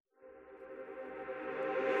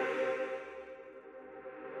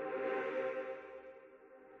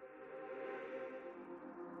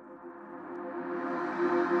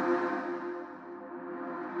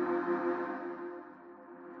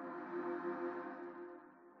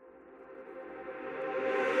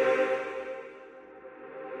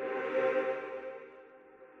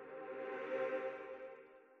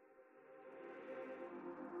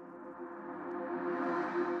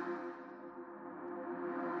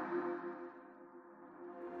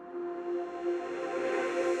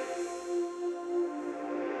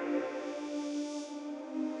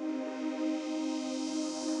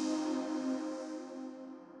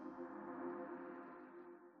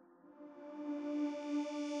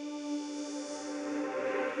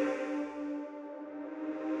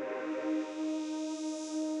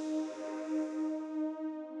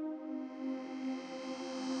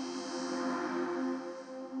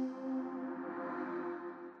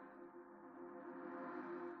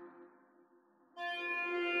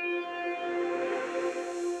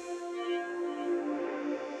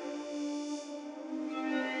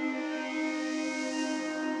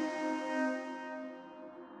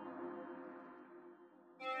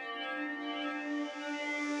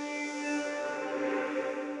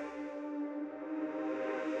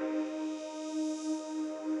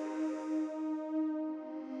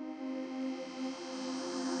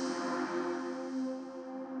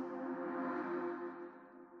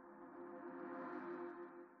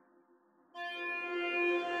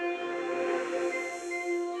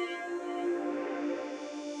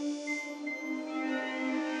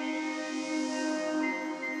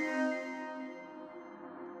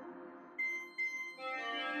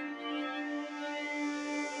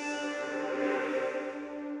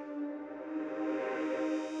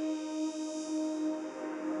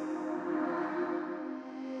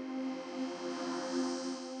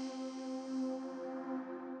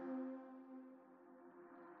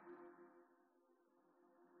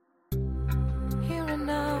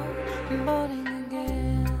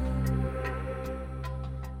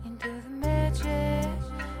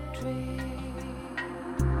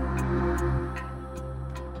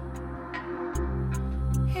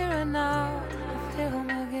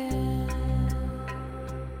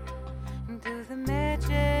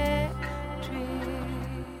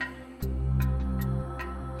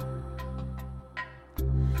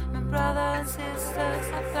and sisters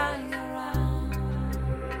are flying around,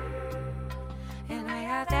 and we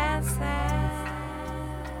are dancing.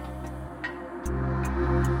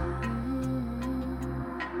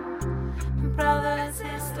 Brothers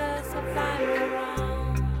and sisters are flying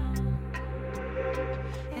around,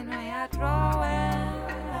 and we are drawing.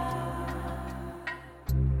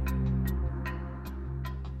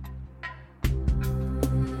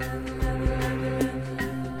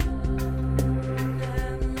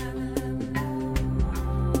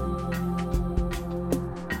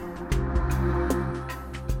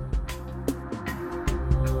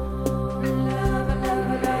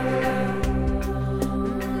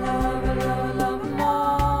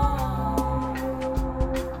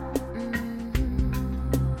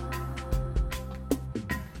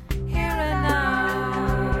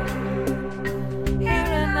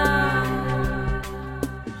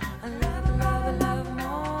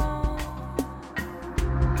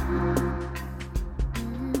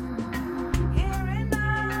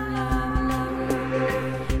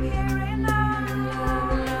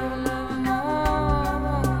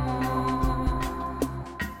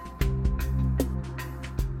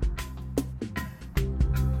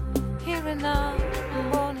 Now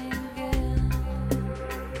I'm born again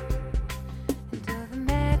into the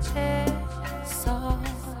magic song.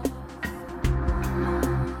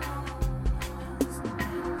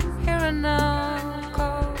 Here and now,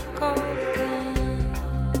 cold, cold again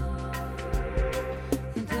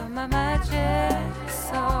into my magic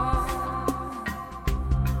song.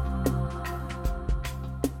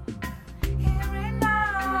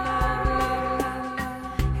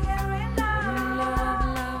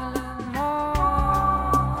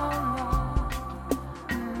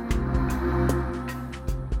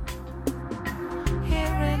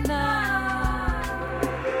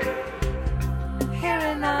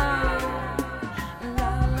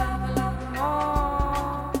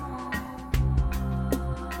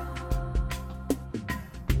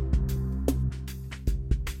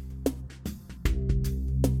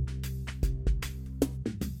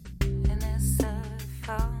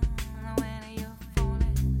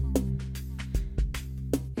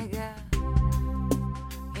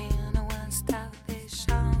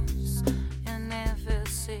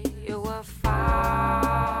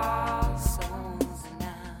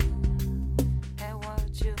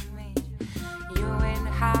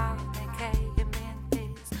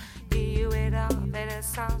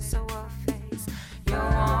 Also a face you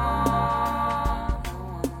want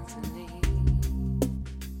to need.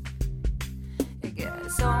 You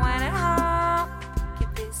get so when it home,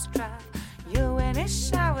 keep this drive. You in a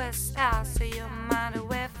shower style, so your mind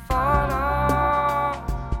away follow.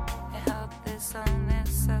 You help this song that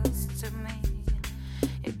says to me.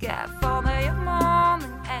 You got follow your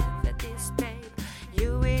morning after this babe.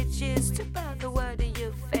 You reach just about the word that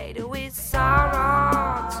you fade away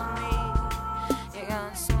sorrow to me.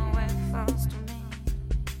 Somewhere close to me,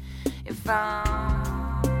 you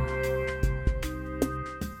found.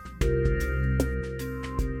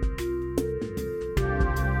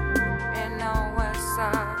 You know what's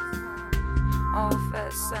up, all of a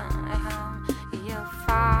sudden you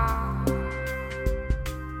found.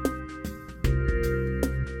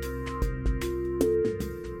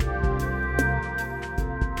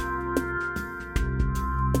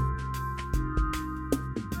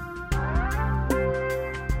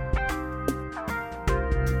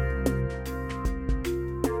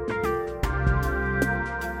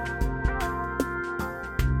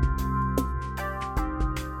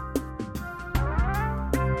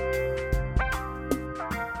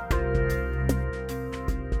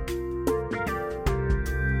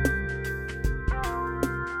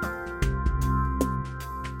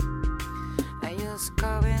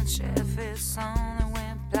 It's on the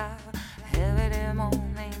wind plow. Every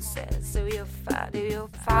morning says, do you fight, do you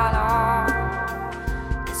follow?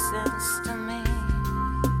 Listens to me.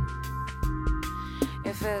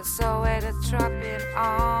 If it's a way to drop it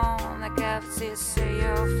on the cavity, so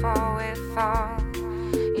you're far away from.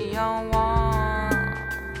 You don't want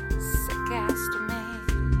to cast me.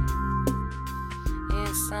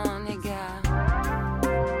 It's on you got.